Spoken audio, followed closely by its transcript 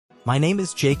My name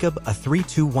is Jacob, a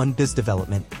 321 Biz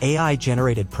Development,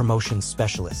 AI-generated promotions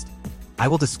specialist. I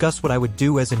will discuss what I would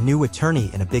do as a new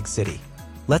attorney in a big city.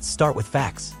 Let's start with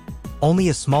facts. Only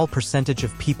a small percentage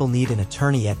of people need an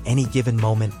attorney at any given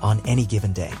moment on any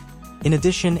given day. In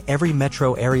addition, every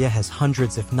metro area has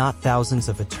hundreds if not thousands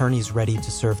of attorneys ready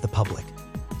to serve the public.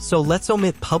 So let's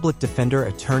omit public defender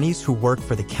attorneys who work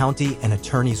for the county and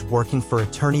attorneys working for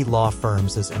attorney law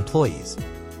firms as employees.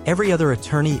 Every other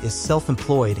attorney is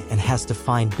self-employed and has to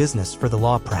find business for the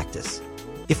law practice.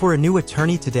 If we're a new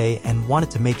attorney today and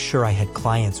wanted to make sure I had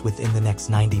clients within the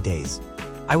next 90 days,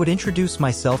 I would introduce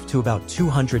myself to about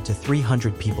 200 to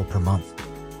 300 people per month.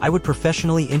 I would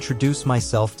professionally introduce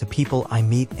myself to people I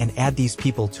meet and add these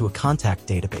people to a contact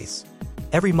database.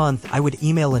 Every month, I would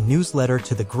email a newsletter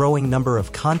to the growing number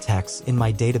of contacts in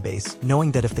my database, knowing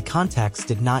that if the contacts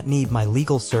did not need my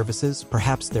legal services,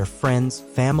 perhaps their friends,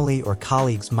 family, or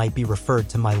colleagues might be referred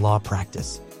to my law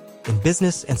practice. In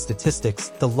business and statistics,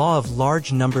 the law of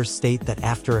large numbers state that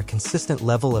after a consistent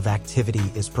level of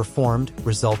activity is performed,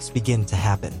 results begin to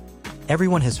happen.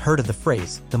 Everyone has heard of the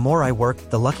phrase, "The more I work,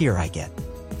 the luckier I get."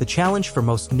 The challenge for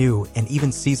most new and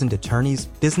even seasoned attorneys,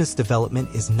 business development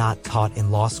is not taught in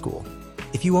law school.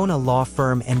 If you own a law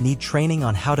firm and need training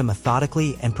on how to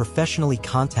methodically and professionally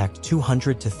contact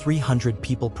 200 to 300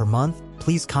 people per month,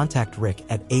 please contact Rick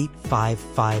at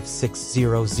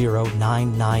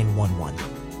 855-600-9911.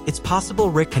 It's possible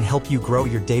Rick can help you grow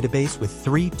your database with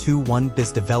 321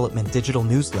 Biz Development digital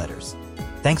newsletters.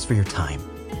 Thanks for your time.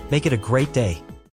 Make it a great day.